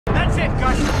it,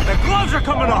 Gus! The gloves are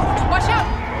coming off! Watch out!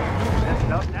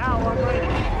 Up now, all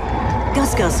right.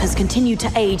 Gus has continued to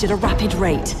age at a rapid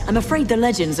rate. I'm afraid the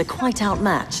legends are quite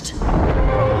outmatched.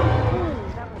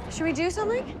 Should we do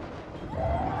something?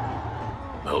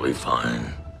 They'll be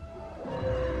fine.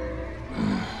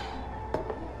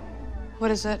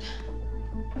 What is it?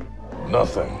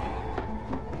 Nothing.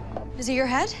 Is it your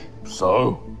head?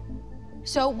 So?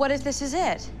 So what if this is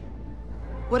it?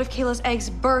 What if Kayla's eggs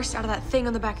burst out of that thing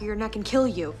on the back of your neck and kill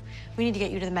you? We need to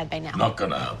get you to the med bay now. Not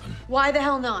gonna happen. Why the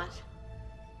hell not?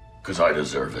 Because I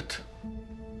deserve it.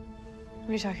 What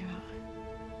are you talking about?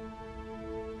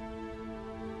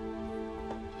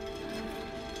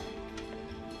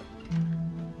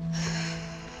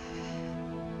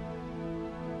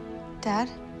 Dad?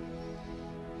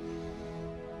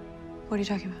 What are you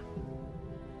talking about?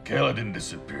 Kayla didn't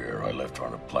disappear. I left her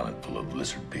on a planet full of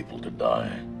lizard people to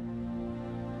die.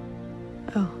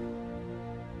 Oh.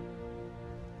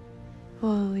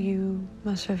 Well, you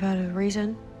must have had a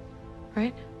reason,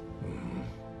 right?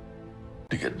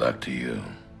 To get back to you.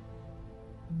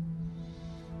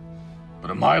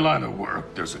 But in my line of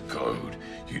work, there's a code.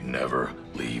 You never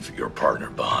leave your partner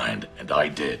behind, and I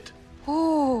did.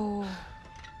 Oh.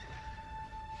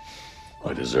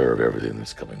 I deserve everything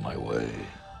that's coming my way.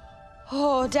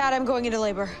 Oh, Dad, I'm going into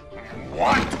labor.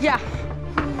 What? Yeah.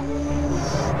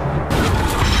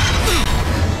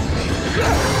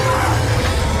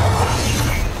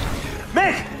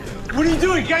 Mick! What are you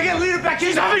doing? Gotta get Lita back in!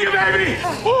 She's having a baby!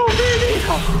 Oh, baby!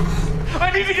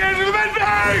 I need to get into the med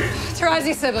bay!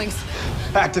 Tarazi siblings.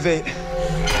 Activate.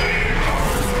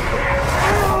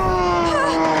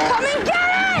 Come and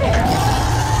get it!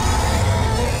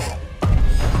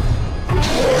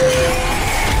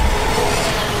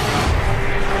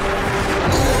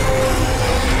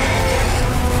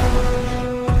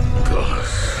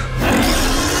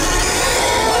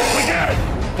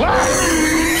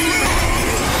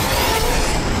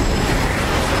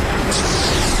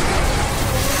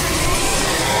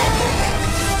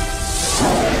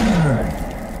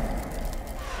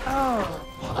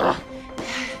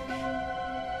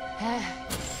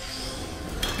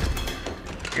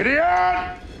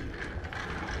 Gideon!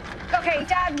 Okay,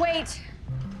 Dad, wait.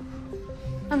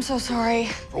 I'm so sorry.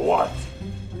 For what?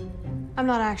 I'm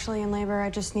not actually in labor.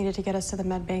 I just needed to get us to the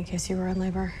med bay in case you were in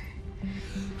labor.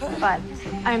 But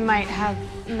I might have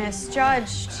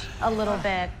misjudged a little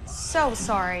bit. So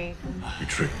sorry. You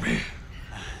tricked me.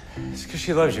 It's because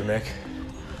she loves you, Mick.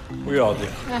 We all do.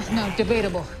 No,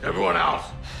 debatable. Everyone else.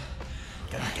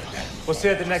 We'll see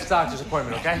you at the next doctor's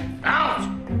appointment, okay? Out!